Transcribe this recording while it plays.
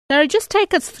Now, just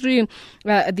take us through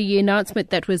the announcement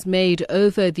that was made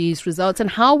over these results, and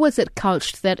how was it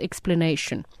couched, that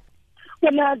explanation?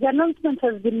 Well, the announcement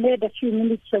has been made a few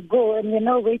minutes ago, and we're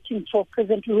now waiting for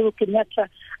President Uhuru Kenyatta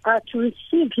to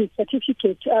receive his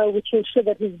certificate, which will show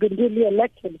that he's been duly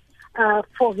elected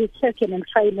for his second and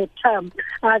final term.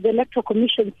 The Electoral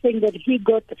Commission saying that he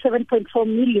got 7.4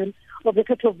 million of the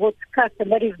total votes cast,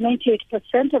 and that is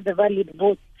 98% of the valid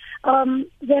votes.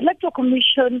 The Electoral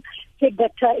Commission said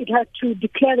that it had to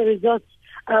declare the results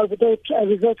without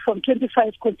results from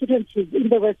 25 constituencies in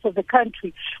the west of the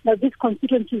country. Now, these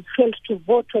constituencies failed to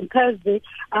vote on Thursday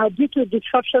due to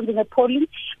disruptions in the polling,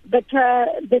 but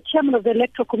the chairman of the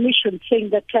Electoral Commission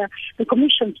saying that the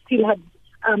commission still had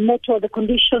met all the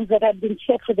conditions that had been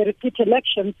set for the repeat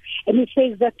elections, and he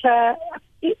says that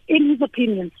in his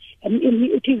opinion, and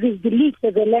it is his belief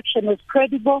that the election was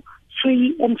credible,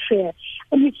 free and fair.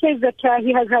 And he says that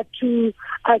he has had to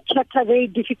charter very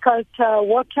difficult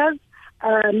waters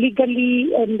legally,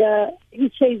 and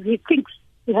he says he thinks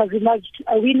he has emerged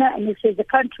a winner, and he says the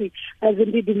country has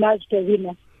indeed emerged a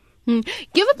winner.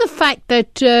 Given the fact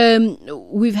that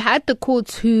we've had the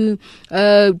courts who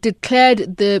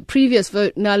declared the previous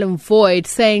vote null and void,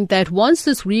 saying that once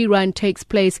this rerun takes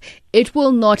place, it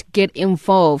will not get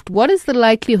involved, what is the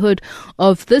likelihood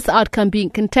of this outcome being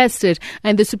contested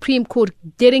and the Supreme Court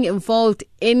getting involved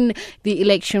in the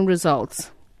election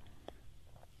results?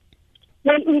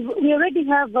 Well, we already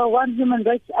have one human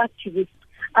rights activist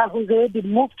who's already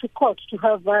moved to court to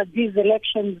have these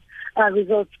elections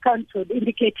results cancelled,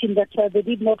 indicating that they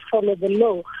did not follow the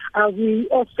law. We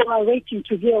also are waiting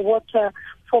to hear what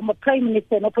former Prime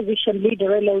Minister and opposition leader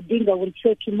Raila Odinga will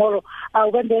say tomorrow.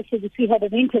 When the SABC had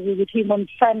an interview with him on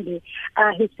Sunday,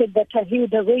 he said that he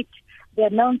would await the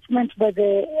announcement by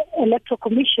the Electoral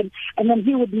Commission, and then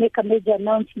he would make a major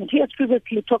announcement. He has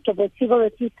previously talked about civil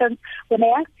resistance. When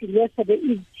I asked him yesterday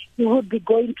if he would be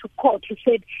going to court, he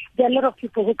said there are a lot of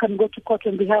people who can go to court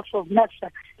on behalf of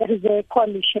NASA. That is a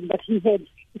coalition that he had.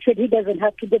 He said he doesn't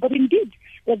have to go. But indeed,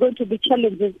 there are going to be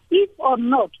challenges. If or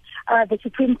not, the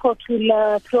Supreme Court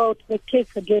will throw out the case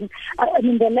again.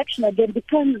 The election again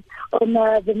depends on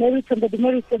the merits and the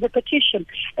demerits of the petition.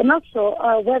 And also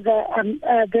whether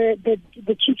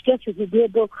the Chief Justice will be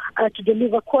able to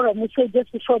deliver quorum. We said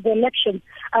just before the election,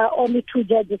 only 2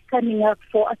 judges standing up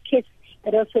for a case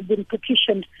that also been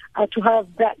petitioned to have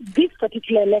this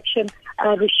particular election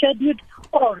rescheduled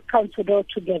or cancelled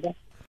altogether.